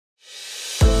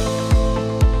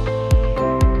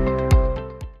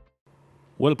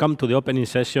Welcome to the opening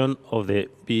session of the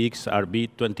BeXRB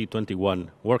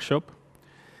 2021 workshop.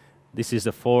 This is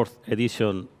the fourth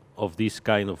edition of this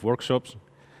kind of workshops.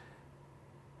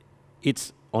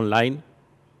 It's online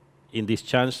in this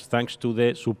chance thanks to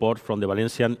the support from the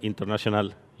Valencian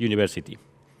International University.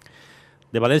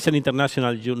 The Valencian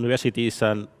International University is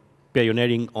a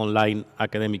pioneering online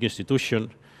academic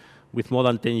institution with more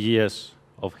than 10 years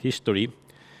of history,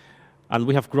 and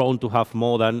we have grown to have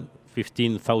more than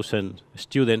 15,000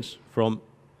 students from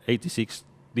 86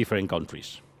 different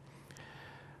countries.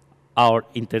 Our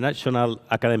international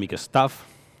academic staff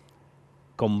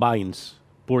combines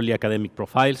purely academic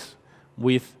profiles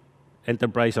with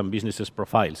enterprise and businesses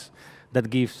profiles. That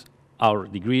gives our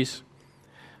degrees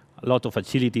a lot of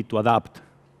agility to adapt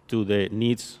to the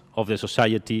needs of the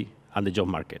society and the job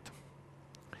market.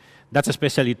 That's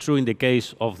especially true in the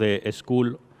case of the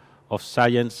School of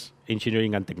Science,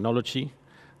 Engineering and Technology,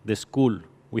 the school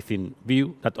within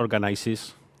VIEW that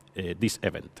organizes this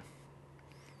event.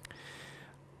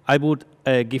 I would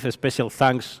give a special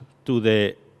thanks to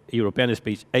the European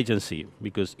Space Agency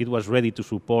because it was ready to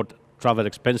support travel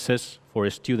expenses for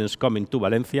students coming to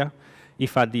Valencia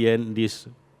if at the end this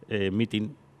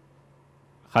meeting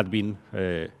had been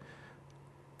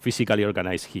physically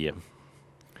organized here.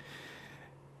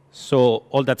 So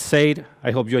all that said, I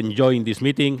hope you're enjoying this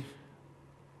meeting.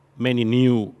 Many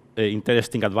new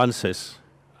interesting advances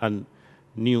and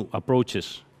new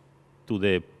approaches to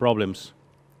the problems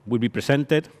will be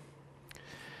presented.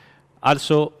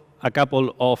 Also, a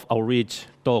couple of outreach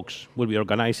talks will be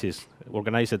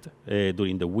organized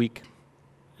during the week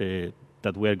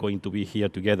that we are going to be here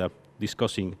together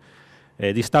discussing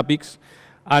these topics.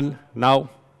 And now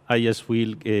I just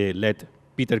will let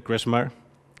Peter Kretschmar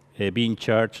be in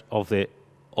charge of the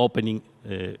opening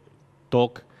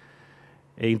talk,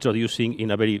 introducing in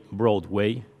a very broad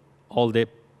way all the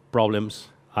problems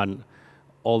and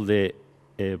all the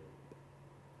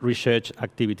research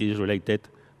activities related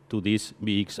to these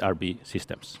BeXRB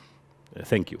systems.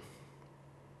 Thank you.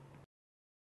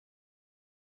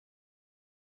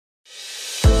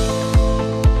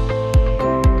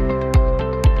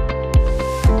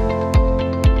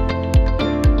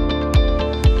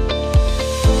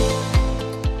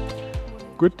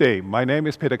 Good day. My name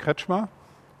is Peter Kretschmar,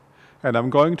 and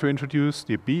I'm going to introduce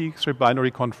the BeXRB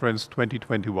Binary Conference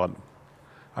 2021.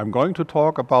 I'm going to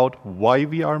talk about why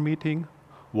we are meeting,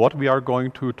 what we are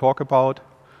going to talk about,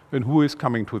 and who is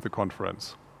coming to the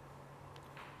conference.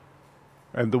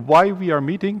 And the why we are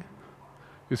meeting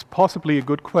is possibly a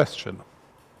good question.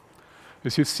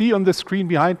 As you see on the screen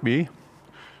behind me,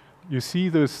 you see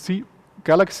the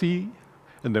galaxy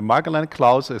in the Magellan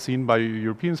Clouds as seen by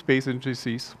European Space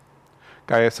Agency's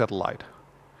Gaia satellite.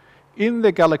 In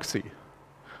the galaxy,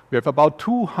 we have about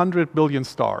 200 billion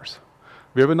stars.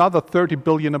 We have another 30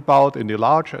 billion about in the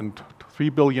large and 3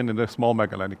 billion in the small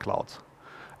Magellanic Clouds.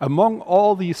 Among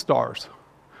all these stars,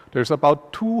 there's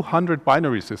about 200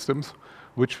 binary systems,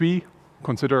 which we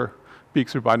consider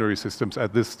BeXRB binary systems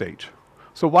at this stage.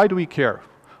 So why do we care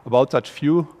about such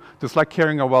few? Just like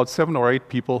caring about 7 or 8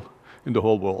 people in the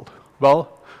whole world.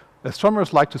 Well,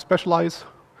 astronomers like to specialize,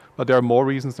 but there are more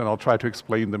reasons, and I'll try to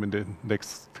explain them in the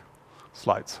next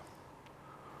slides.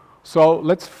 So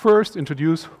let's first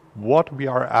introduce what we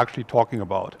are actually talking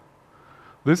about.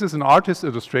 This is an artist's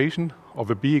illustration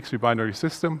of a BeXRB binary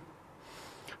system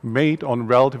made on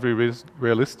relatively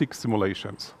realistic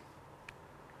simulations.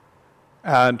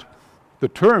 And the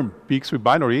term BeXRB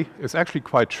binary is actually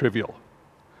quite trivial.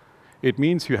 It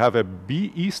means you have a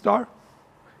BE star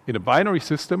in a binary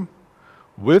system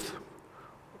with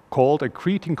called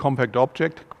accreting compact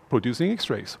object producing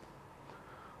X-rays.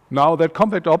 Now that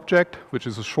compact object, which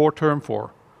is a short term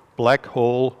for black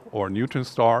hole or neutron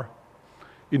star,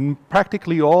 in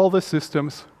practically all the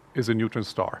systems is a neutron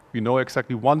star. We know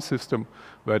exactly one system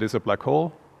where it is a black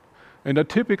hole, and are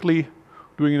typically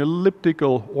doing an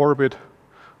elliptical orbit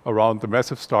around the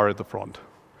massive star at the front.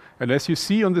 And as you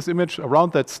see on this image,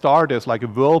 around that star there's like a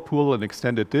whirlpool, an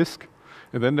extended disk,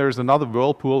 and then there's another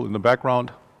whirlpool in the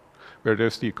background where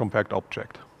there's the compact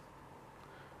object.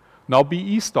 Now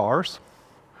BE stars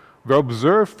were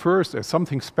observed first as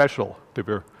something special. They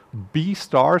were B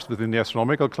stars within the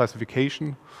astronomical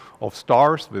classification of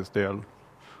stars with their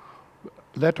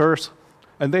letters,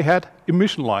 and they had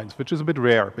emission lines, which is a bit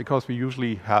rare because we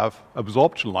usually have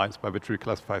absorption lines by which we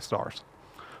classify stars.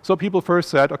 So people first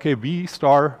said, okay, B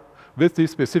star with these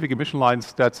specific emission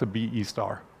lines, that's a BE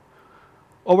star.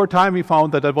 Over time we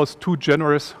found that that was too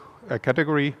generous a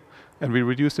category, and we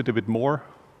reduced it a bit more,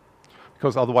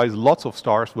 because otherwise lots of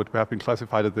stars would have been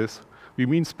classified as this. We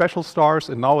mean special stars,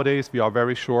 and nowadays we are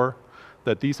very sure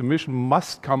that these emissions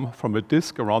must come from a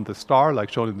disk around the star,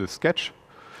 like shown in this sketch.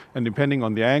 And depending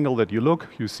on the angle that you look,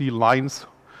 you see lines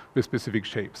with specific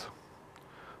shapes.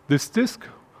 This disk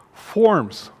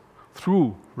forms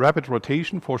through rapid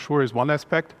rotation, for sure, is one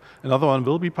aspect. Another one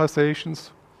will be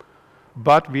pulsations.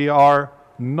 But we are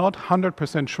not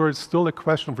 100% sure. It's still a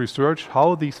question of research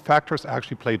how these factors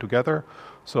actually play together.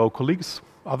 So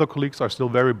other colleagues are still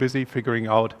very busy figuring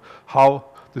out how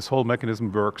this whole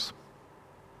mechanism works.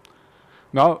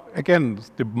 Now, again,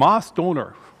 the mass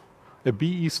donor, a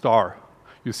BE star,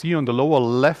 you see on the lower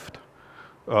left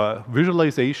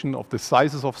visualization of the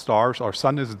sizes of stars. Our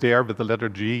sun is there with the letter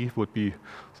G, would be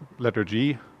letter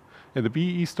G. In the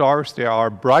BE stars, there are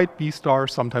bright B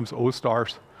stars, sometimes O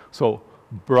stars. So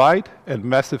bright and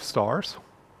massive stars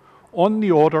on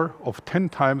the order of 10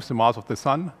 times the mass of the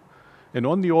sun and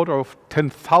on the order of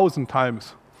 10,000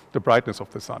 times the brightness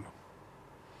of the sun.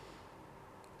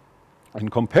 In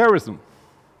comparison,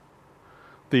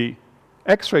 the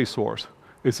X-ray source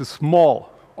is a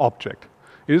small object.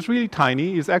 It is really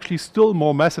tiny. It's actually still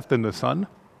more massive than the sun.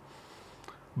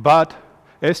 But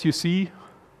as you see,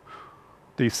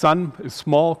 the sun is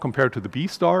small compared to the B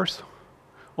stars.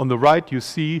 On the right, you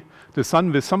see the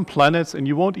sun with some planets, and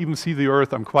you won't even see the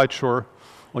Earth, I'm quite sure,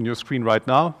 on your screen right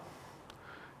now.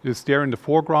 It is there in the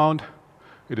foreground.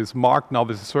 It is marked now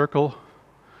with a circle.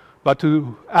 But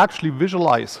to actually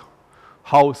visualize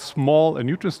how small a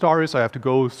neutron star is, I have to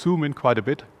go zoom in quite a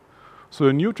bit. So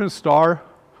a neutron star,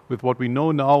 with what we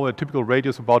know now, a typical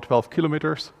radius of about 12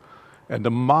 kilometers, and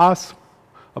the mass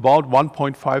about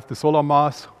 1.5 the solar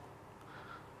mass,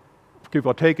 give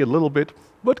or take a little bit,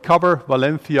 would cover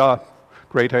Valencia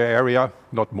greater area,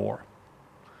 not more.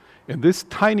 And this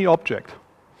tiny object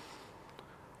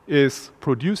is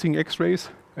producing X-rays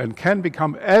and can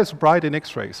become as bright in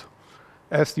X-rays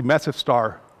as the massive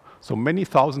star, so many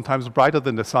thousand times brighter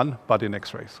than the sun, but in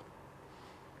X-rays.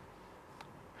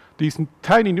 These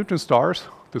tiny neutron stars,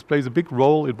 this plays a big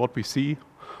role in what we see,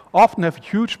 often have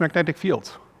huge magnetic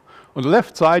fields. On the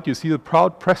left side, you see the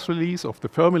proud press release of the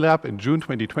Fermilab in June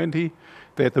 2020.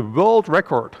 They had the world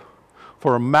record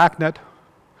for a magnet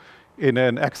in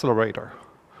an accelerator,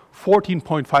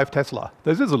 14.5 Tesla.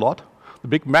 This is a lot. The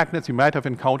big magnets you might have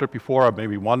encountered before are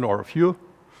maybe one or a few.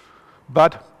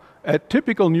 But a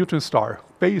typical neutron star,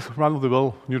 base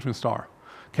run-of-the-mill neutron star,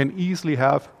 can easily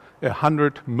have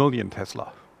 100 million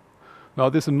Tesla. Now,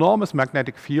 this enormous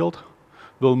magnetic field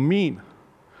will mean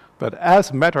that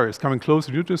as matter is coming close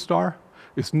to the neutron star,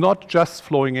 it's not just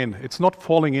flowing in, it's not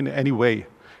falling in any way.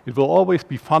 It will always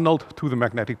be funneled to the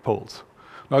magnetic poles.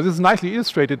 Now, this is nicely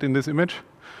illustrated in this image,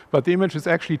 but the image is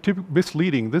actually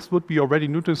misleading. This would be already a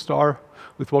neutron star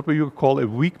with what we would call a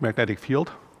weak magnetic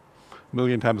field, a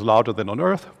million times larger than on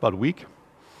Earth, but weak.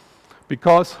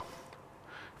 Because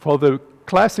for the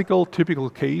classical, typical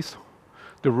case,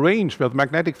 the range where the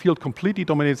magnetic field completely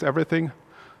dominates everything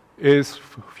is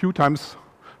a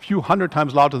few hundred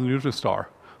times larger than the neutron star.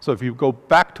 So if you go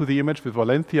back to the image with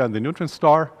Valencia and the neutron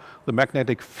star, the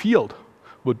magnetic field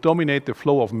would dominate the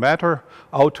flow of matter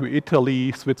out to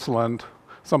Italy, Switzerland,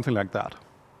 something like that.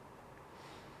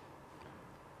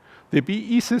 The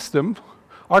BE systems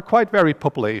are quite varied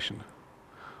population.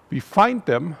 We find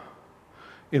them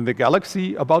in the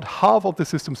galaxy. About half of the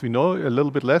systems we know, a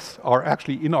little bit less, are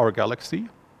actually in our galaxy.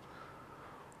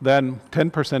 Then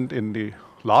 10% in the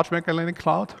large Magellanic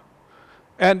Cloud.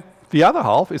 And the other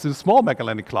half is a small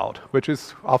Magellanic Cloud, which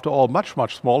is, after all, much,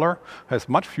 much smaller, has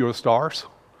much fewer stars.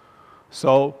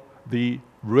 So the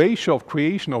ratio of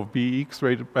creation of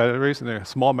BE-X-rated batteries in the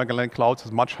small Magellanic Clouds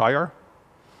is much higher,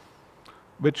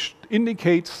 which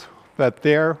indicates that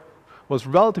there was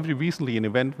relatively recently an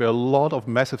event where a lot of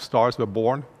massive stars were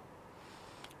born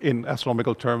in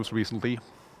astronomical terms recently.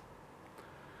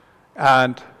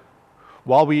 And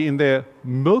while we in the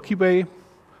Milky Way,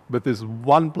 with this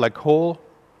one black hole,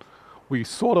 we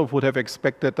sort of would have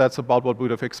expected, that's about what we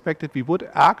would have expected. We would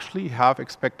actually have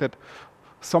expected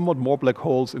somewhat more black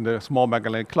holes in the small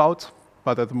Magellanic Clouds,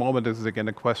 but at the moment this is again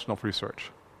a question of research.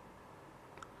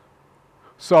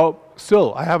 So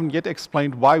still, I haven't yet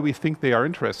explained why we think they are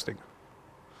interesting.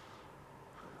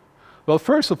 Well,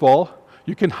 first of all,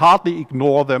 you can hardly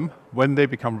ignore them when they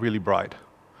become really bright.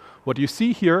 What you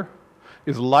see here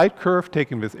is a light curve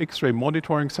taken with X-ray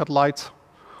monitoring satellites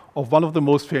of one of the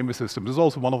most famous systems. This is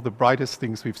also one of the brightest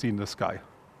things we've seen in the sky.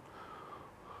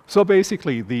 So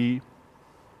basically, the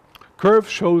curve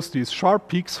shows these sharp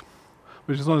peaks,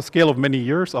 which is on a scale of many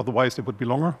years, otherwise they would be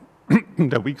longer.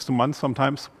 They're weeks to months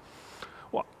sometimes.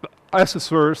 Well, as the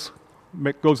source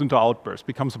goes into outburst,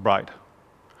 becomes bright.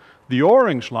 The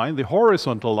orange line, the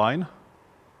horizontal line,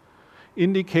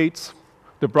 indicates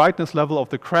the brightness level of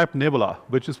the Crab Nebula,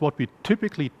 which is what we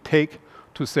typically take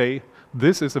to say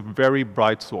this is a very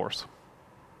bright source.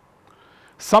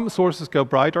 Some sources go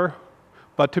brighter,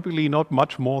 but typically not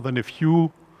much more than a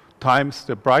few times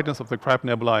the brightness of the Crab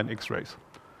Nebula in X-rays.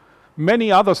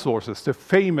 Many other sources, the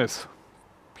famous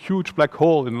huge black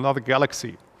hole in another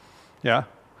galaxy, yeah,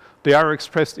 they are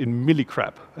expressed in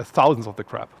millicrab, thousands of the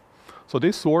Crab. So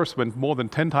this source went more than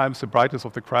 10 times the brightness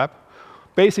of the Crab.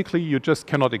 Basically, you just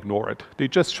cannot ignore it. They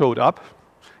just showed up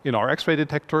in our X-ray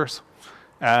detectors,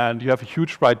 and you have a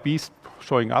huge bright beast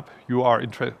showing up. You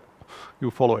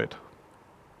follow it.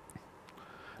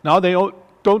 Now, they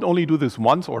don't only do this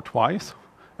once or twice.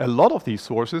 A lot of these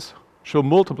sources show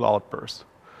multiple outbursts.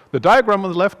 The diagram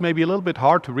on the left may be a little bit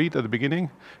hard to read at the beginning.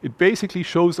 It basically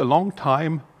shows a long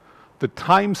time, the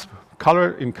times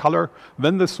in color,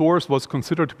 when the source was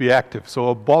considered to be active, so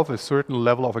above a certain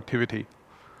level of activity.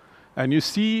 And you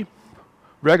see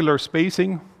regular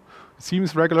spacing. It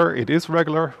seems regular, it is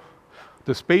regular.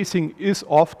 The spacing is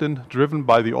often driven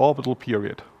by the orbital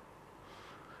period.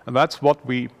 And that's what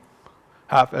we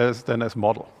have as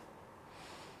model.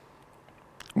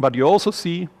 But you also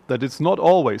see that it's not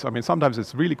always, I mean, sometimes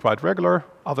it's really quite regular,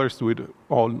 others do it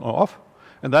on or off,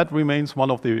 and that remains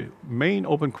one of the main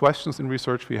open questions in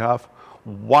research we have.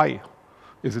 Why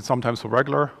is it sometimes so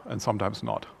regular and sometimes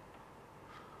not?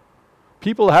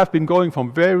 People have been going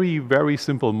from very, very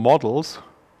simple models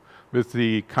with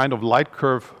the kind of light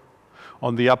curve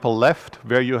on the upper left,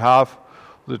 where you have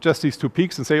just these two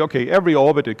peaks and say, okay, every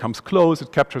orbit, it comes close,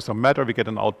 it captures some matter, we get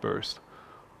an outburst.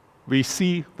 We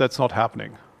see that's not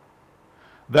happening.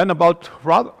 Then about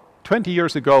 20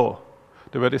 years ago,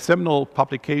 there were the seminal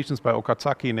publications by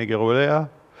Okazaki and Negerurea,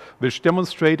 which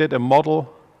demonstrated a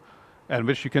model, and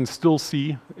which you can still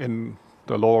see in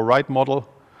the lower right model,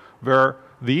 where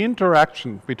the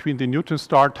interaction between the neutron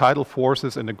star tidal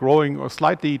forces and a growing or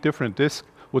slightly different disk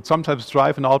would sometimes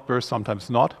drive an outburst, sometimes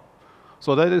not.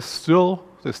 So that is still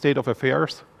the state of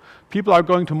affairs. People are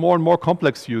going to more and more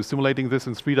complex views, simulating this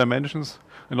in 3 dimensions.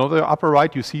 And on the upper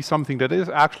right, you see something that is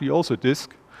actually also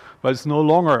disk, but it's no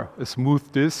longer a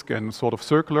smooth disk and sort of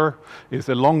circular. It's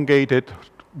elongated,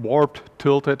 warped,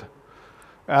 tilted.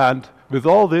 And with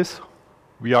all this,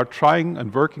 we are trying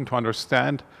and working to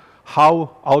understand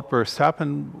how outbursts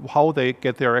happen, how they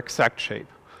get their exact shape.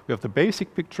 We have the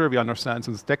basic picture we understand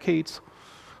since decades.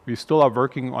 We still are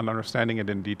working on understanding it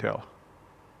in detail.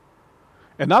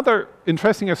 Another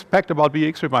interesting aspect about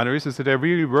BeXRB binaries is that they're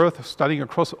really worth studying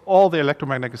across all the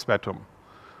electromagnetic spectrum.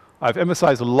 I've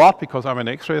emphasized a lot, because I'm an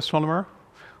X-ray astronomer,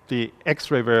 the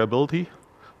X-ray variability,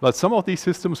 but some of these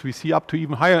systems we see up to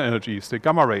even higher energies, the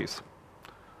gamma rays.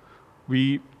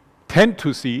 We tend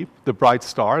to see the bright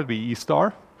star, the E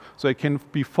star, so it can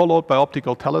be followed by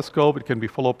optical telescope, it can be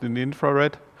followed in the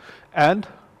infrared, and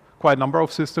quite a number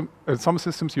of systems, some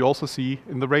systems you also see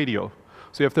in the radio.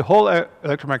 So you have the whole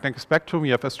electromagnetic spectrum,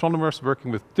 you have astronomers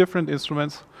working with different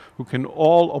instruments who can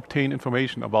all obtain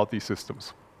information about these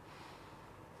systems.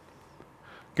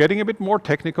 Getting a bit more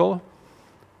technical,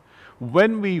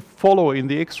 when we follow in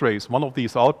the X-rays one of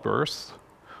these outbursts,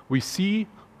 we see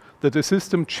that the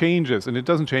system changes, and it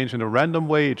doesn't change in a random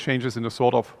way, it changes in a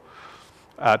sort of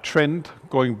trend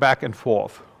going back and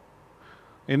forth.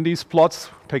 In these plots,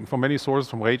 taken from many sources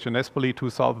from Rage and Espoli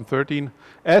 2013,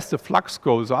 as the flux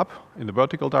goes up in the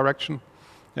vertical direction,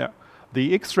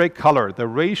 the X-ray color, the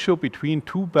ratio between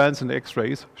 2 bands in the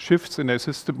X-rays, shifts in a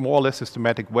more or less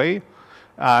systematic way,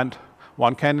 and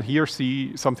one can here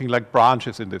see something like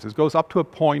branches in this. It goes up to a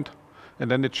point, and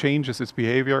then it changes its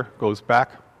behavior, goes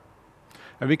back,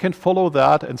 and we can follow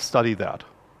that and study that.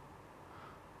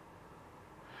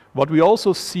 What we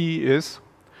also see is,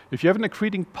 if you have an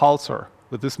accreting pulsar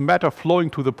with this matter flowing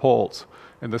to the poles,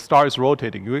 and the star is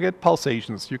rotating, you get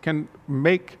pulsations. You can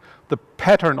make the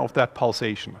pattern of that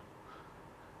pulsation.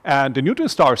 And the neutron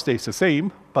star stays the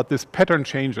same, but this pattern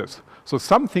changes. So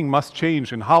something must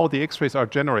change in how the X-rays are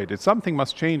generated. Something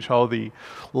must change how the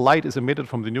light is emitted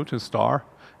from the neutron star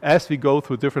as we go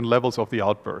through different levels of the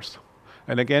outburst.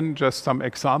 And again, just some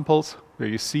examples where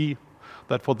you see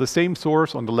that for the same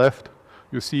source on the left,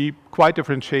 you see quite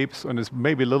different shapes, and it's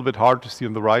maybe a little bit hard to see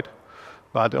on the right,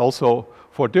 but also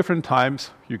for different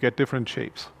times, you get different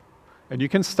shapes. And you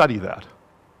can study that.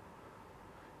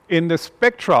 In the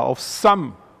spectra of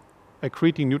some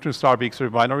accreting neutron star BeXRB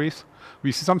binaries,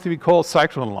 we see something we call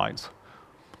cyclone lines.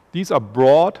 These are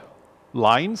broad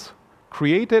lines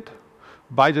created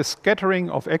by the scattering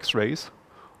of X-rays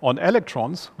on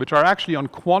electrons, which are actually on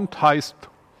quantized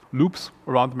loops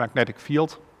around the magnetic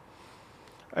field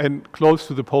and close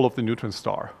to the pole of the neutron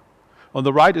star. On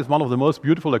the right is one of the most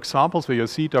beautiful examples where you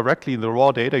see directly in the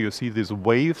raw data, you see these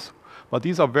waves but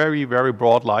these are very, very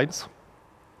broad lines.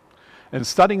 And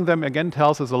studying them again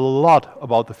tells us a lot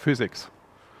about the physics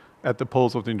at the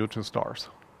poles of the neutron stars.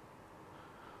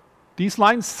 These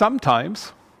lines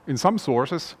sometimes, in some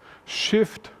sources,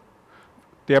 shift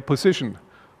their position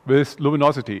with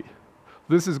luminosity.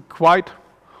 This is quite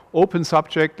open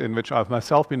subject in which I've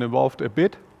myself been involved a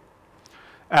bit.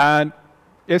 And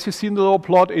as you see in the little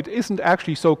plot, it isn't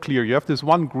actually so clear. You have this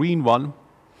one green one,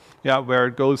 where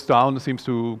it goes down, it seems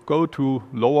to go to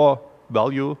lower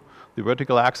value. The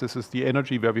vertical axis is the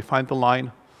energy where we find the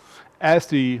line as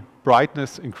the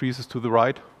brightness increases to the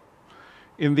right.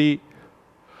 In the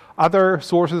other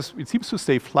sources, it seems to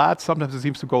stay flat. Sometimes it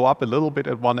seems to go up a little bit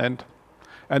at one end.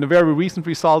 And a very recent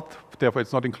result, therefore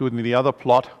it's not included in the other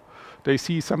plot, they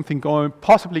see something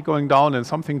possibly going down and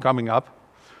something coming up.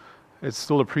 It's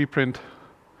still a preprint,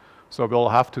 so we'll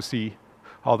have to see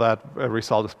how that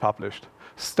result is published.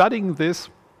 Studying this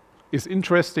is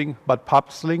interesting but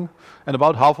puzzling, and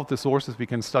about half of the sources we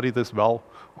can study this well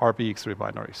are BeXRB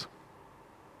binaries.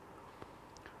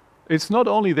 It's not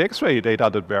only the X-ray data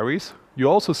that varies, you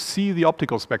also see the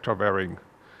optical spectra varying.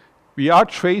 We are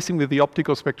tracing with the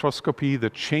optical spectroscopy the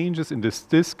changes in this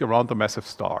disk around the massive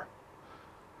star.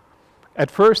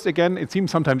 At first, again, it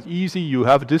seems sometimes easy. You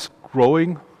have a disk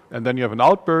growing, and then you have an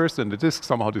outburst, and the disk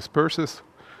somehow disperses.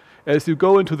 As you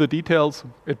go into the details,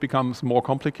 it becomes more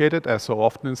complicated, as so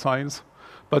often in science.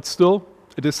 But still,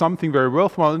 it is something very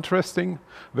worthwhile, interesting,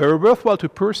 very worthwhile to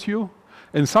pursue,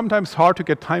 and sometimes hard to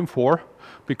get time for,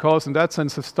 because in that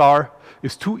sense, the star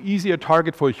is too easy a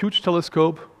target for a huge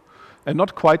telescope, and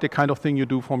not quite the kind of thing you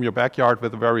do from your backyard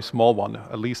with a very small one,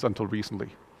 at least until recently.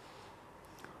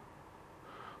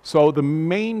 So the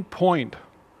main point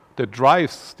that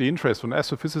drives the interest from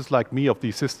astrophysicists like me of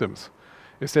these systems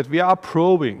is that we are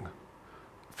probing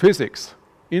physics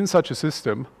in such a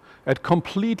system at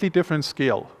completely different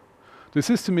scale. The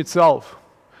system itself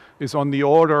is on the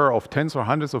order of tens or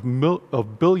hundreds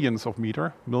of billions of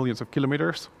meters, millions of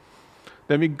kilometers.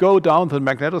 Then we go down to the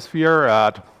magnetosphere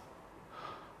at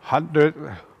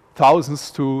thousands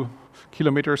to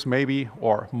kilometers maybe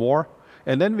or more.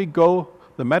 And then we go,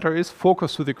 the matter is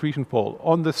focused to the accretion pole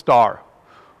on the star.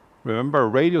 Remember, a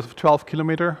radius of 12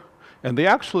 kilometers. And the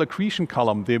actual accretion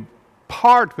column, the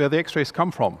part where the X-rays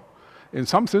come from, in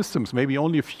some systems maybe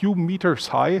only a few meters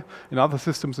high, in other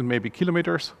systems it may be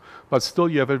kilometers, but still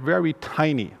you have a very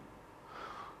tiny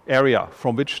area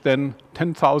from which then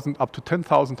 10,000 up to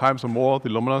 10,000 times or more the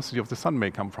luminosity of the sun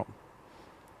may come from.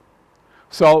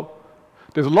 So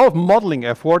there's a lot of modeling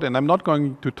effort, and I'm not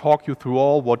going to talk you through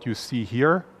all what you see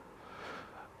here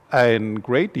in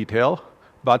great detail,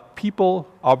 but people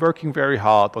are working very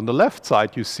hard. On the left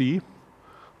side you see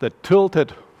that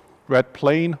tilted red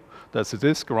plane, that's a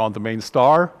disk around the main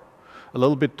star. A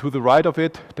little bit to the right of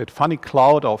it, that funny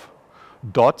cloud of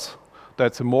dots,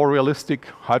 that's a more realistic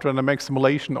hydrodynamic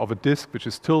simulation of a disk which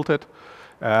is tilted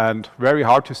and very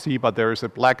hard to see, but there is a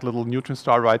black little neutron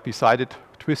star right beside it,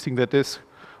 twisting the disk,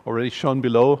 already shown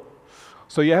below.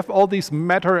 So you have all this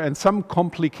matter and some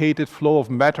complicated flow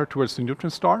of matter towards the neutron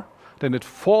star. Then it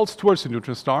falls towards the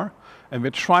neutron star, and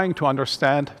we're trying to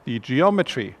understand the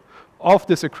geometry of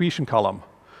this accretion column,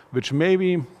 which may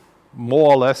be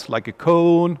more or less like a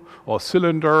cone or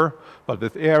cylinder, but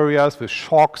with areas, with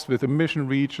shocks, with emission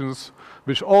regions,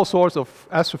 with all sorts of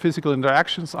astrophysical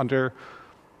interactions under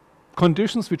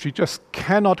conditions which we just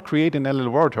cannot create in any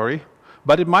laboratory.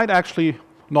 But it might actually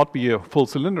not be a full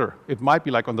cylinder. It might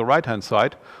be like on the right-hand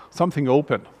side, something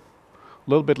open. A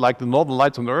little bit like the northern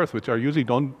lights on Earth, which are usually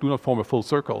do not form a full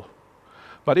circle.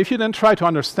 But if you then try to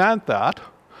understand that,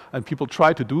 and people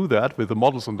try to do that with the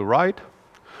models on the right,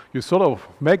 you sort of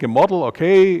make a model,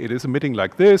 okay, it is emitting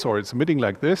like this, or it's emitting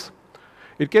like this.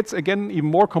 It gets, again, even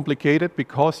more complicated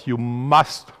because you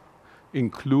must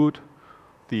include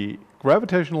the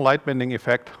gravitational light bending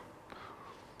effect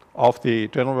of the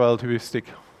general relativistic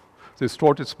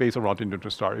distorted space around the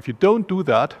neutron star. If you don't do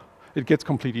that, it gets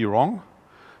completely wrong.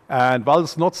 And while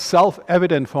it's not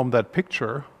self-evident from that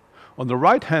picture, on the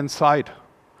right-hand side,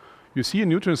 you see a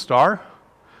neutron star,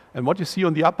 and what you see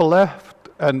on the upper left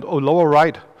and lower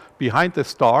right behind the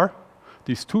star,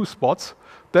 these two spots,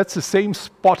 that's the same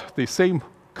spot, the same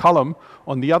column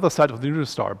on the other side of the neutron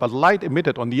star. But light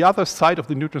emitted on the other side of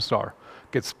the neutron star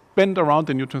gets bent around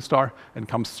the neutron star and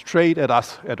comes straight at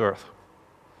us at Earth.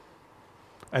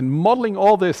 And modeling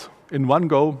all this in one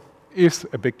go is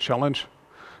a big challenge,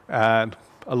 and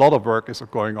a lot of work is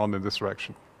going on in this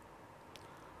direction.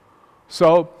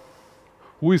 So,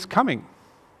 who is coming?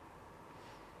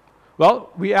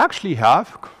 Well, we actually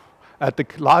have, at the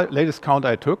latest count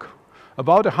I took,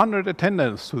 about 100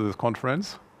 attendants to this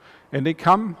conference, and they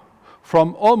come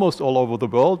from almost all over the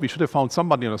world. We should have found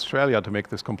somebody in Australia to make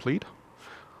this complete.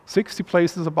 60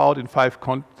 places about in 5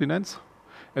 continents.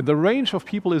 And the range of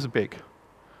people is big.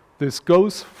 This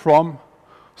goes from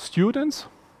students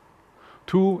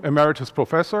to emeritus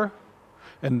professor,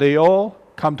 and they all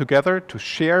come together to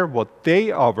share what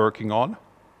they are working on,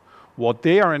 what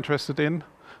they are interested in,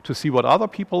 to see what other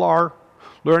people are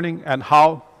learning and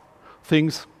how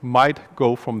things might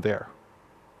go from there.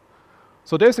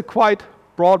 So there's a quite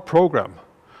broad program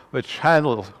which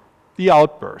handles the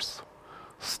outbursts,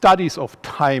 studies of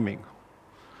timing,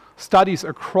 studies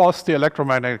across the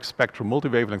electromagnetic spectrum,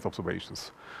 multi-wavelength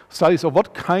observations, studies of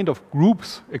what kind of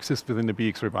groups exist within the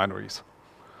BeXRB binaries,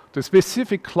 the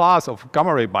specific class of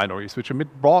gamma ray binaries which emit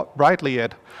brightly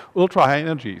at ultra-high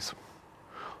energies,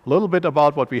 a little bit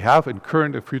about what we have in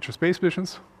current and future space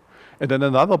missions, and then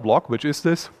another block which is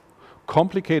this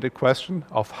complicated question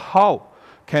of how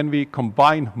can we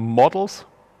combine models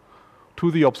to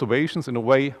the observations in a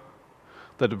way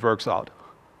that it works out.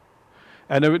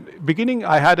 And at the beginning,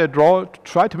 I had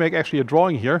tried to make actually a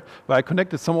drawing here where I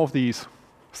connected some of these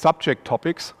subject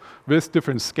topics with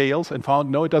different scales and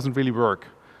found, no, it doesn't really work.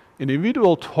 An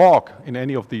individual talk in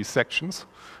any of these sections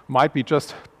might be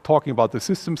just talking about the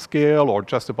system scale or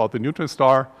just about the neutron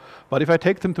star. But if I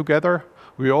take them together,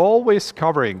 we're always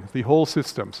covering the whole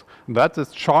systems. And that's the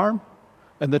charm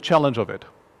and the challenge of it.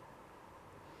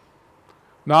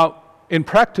 Now, in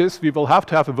practice, we will have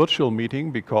to have a virtual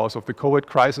meeting because of the COVID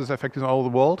crisis affecting all the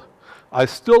world. I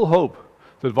still hope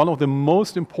that one of the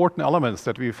most important elements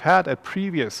that we've had at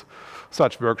previous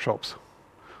such workshops,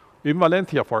 in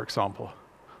Valencia, for example,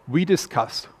 we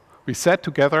discussed, we sat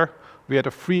together, we had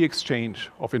a free exchange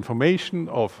of information,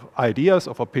 of ideas,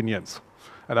 of opinions.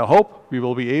 And I hope we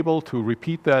will be able to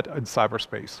repeat that in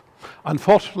cyberspace.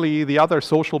 Unfortunately, the other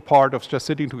social part of just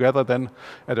sitting together then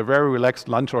at a very relaxed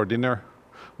lunch or dinner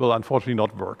will unfortunately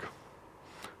not work.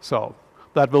 So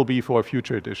that will be for a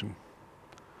future edition.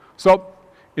 So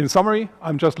in summary,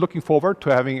 I'm just looking forward to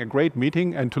having a great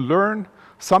meeting and to learn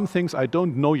some things I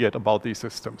don't know yet about these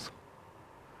systems.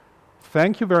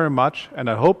 Thank you very much, and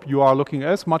I hope you are looking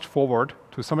as much forward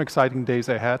to some exciting days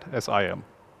ahead as I am.